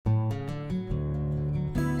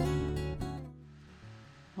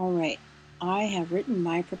All right, I have written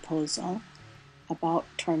my proposal about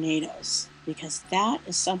tornadoes because that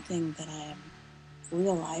is something that I have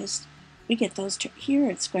realized we get those here,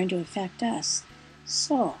 it's going to affect us.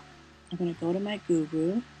 So I'm going to go to my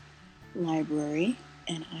Guru library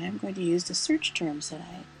and I'm going to use the search terms that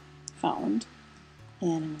I found.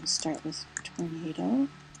 And I'm going to start with tornado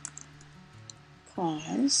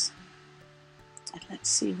cause. And let's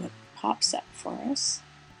see what pops up for us.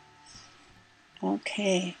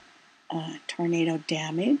 Okay, tornado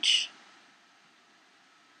damage.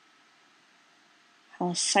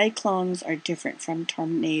 How cyclones are different from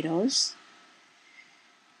tornadoes.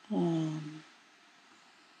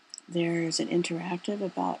 There's an interactive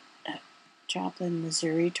about Joplin,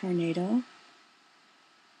 Missouri tornado.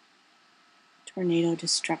 Tornado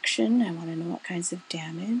destruction. I want to know what kinds of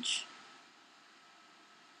damage.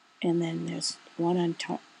 And then there's one on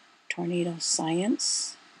tornado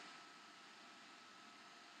science.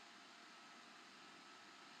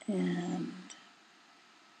 And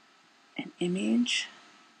an image.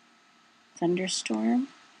 Thunderstorm.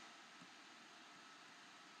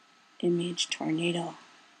 Image tornado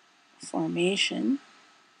formation.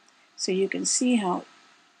 So you can see how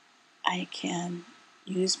I can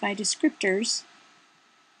use my descriptors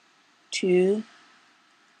to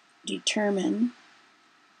determine,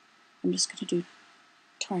 I'm just going to do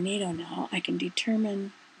tornado now, I can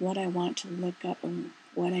determine what I want to look up and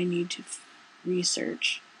what I need to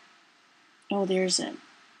research. Oh, there's a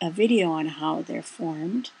video on how they're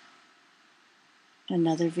formed.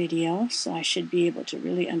 Another video, so I should be able to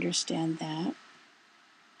really understand that.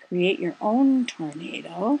 Create your own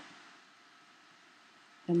tornado.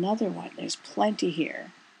 Another one, there's plenty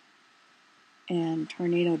here. And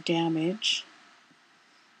tornado damage.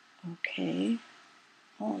 Okay.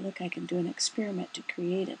 Oh, look, I can do an experiment to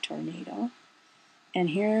create a tornado. And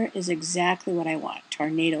here is exactly what I want.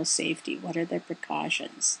 Tornado safety. What are the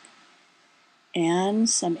precautions? And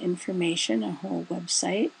some information, a whole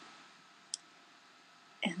website.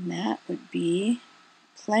 And that would be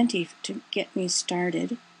plenty to get me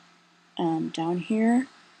started. Down here,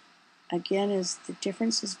 again, is the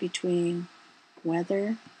differences between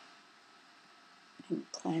weather and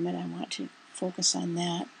climate. I want to focus on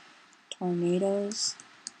that. Tornadoes,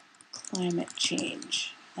 climate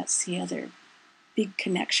change. That's the other big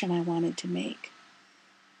connection I wanted to make.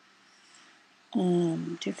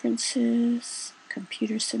 Differences,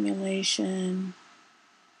 computer simulation,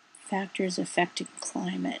 factors affecting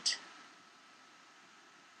climate.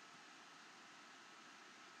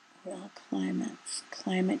 World climates,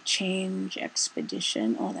 climate change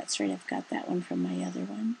expedition. Oh, that's right, I've got that one from my other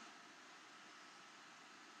one.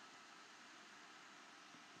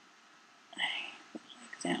 I would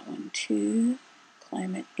like that one too.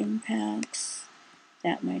 Climate impacts.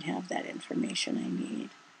 That might have that information I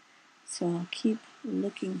need. So I'll keep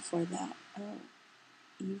looking for that. Oh,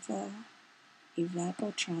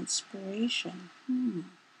 evapotranspiration.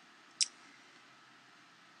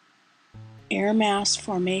 Air mass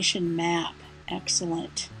formation map.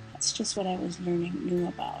 Excellent. That's just what I was new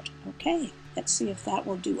about. Okay, let's see if that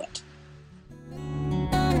will do it.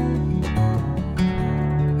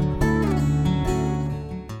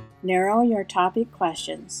 Narrow your topic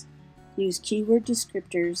questions. Use keyword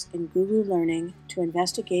descriptors in Guru Learning to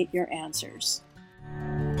investigate your answers.